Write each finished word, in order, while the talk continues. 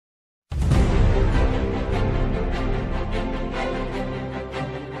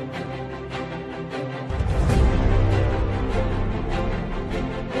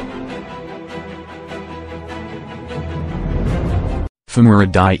Famara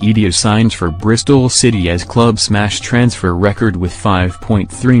Diedhiou signs for Bristol City as club smash transfer record with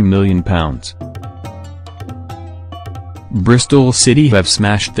 £5.3 million. Bristol City have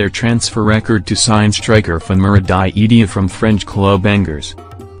smashed their transfer record to sign striker Famara Diedhiou from French club Angers.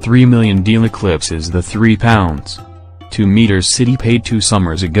 £3 million deal eclipses the £3.2 million City paid 2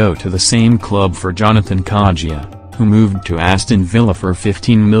 summers ago to the same club for Jonathan Kodjia, who moved to Aston Villa for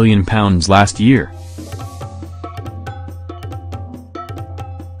 £15 million last year.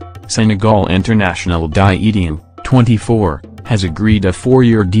 Senegal international Diedhiou, 24, has agreed a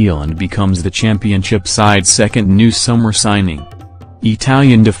 4-year deal and becomes the championship side's second new summer signing.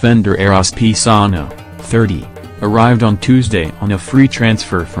 Italian defender Eros Pisano, 30, arrived on Tuesday on a free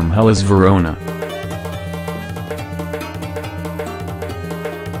transfer from Hellas Verona.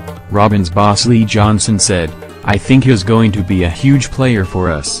 Robin's boss Lee Johnson said, "I think he's going to be a huge player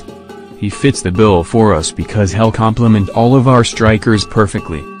for us. He fits the bill for us because he'll complement all of our strikers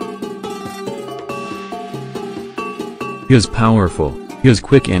perfectly. He's powerful, he's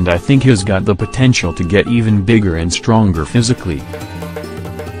quick, and I think he's got the potential to get even bigger and stronger physically."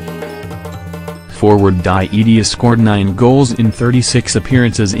 Forward Diedhiou scored 9 goals in 36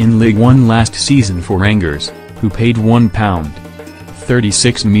 appearances in Ligue 1 last season for Angers, who paid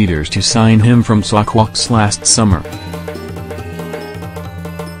 £1.36 million to sign him from Southwark last summer.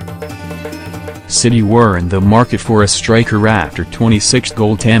 City were in the market for a striker after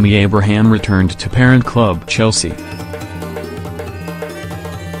 26th Tammy Abraham returned to parent club Chelsea.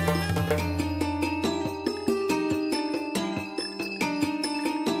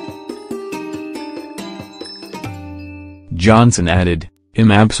 Johnson added,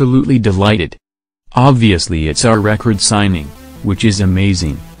 "I'm absolutely delighted. Obviously it's our record signing, which is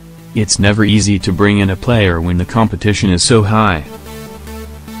amazing. It's never easy to bring in a player when the competition is so high."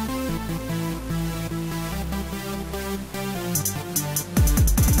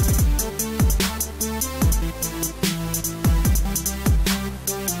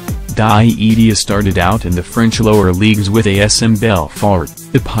 Diedhiou started out in the French lower leagues with AS Belfort,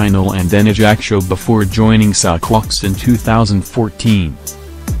 Epinal and then Ajaccio before joining Southwark in 2014.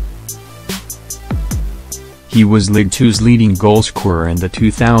 He was Ligue 2's leading goalscorer in the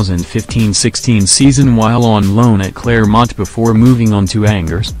 2015-16 season while on loan at Clermont before moving on to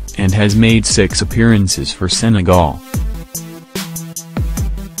Angers, and has made 6 appearances for Senegal.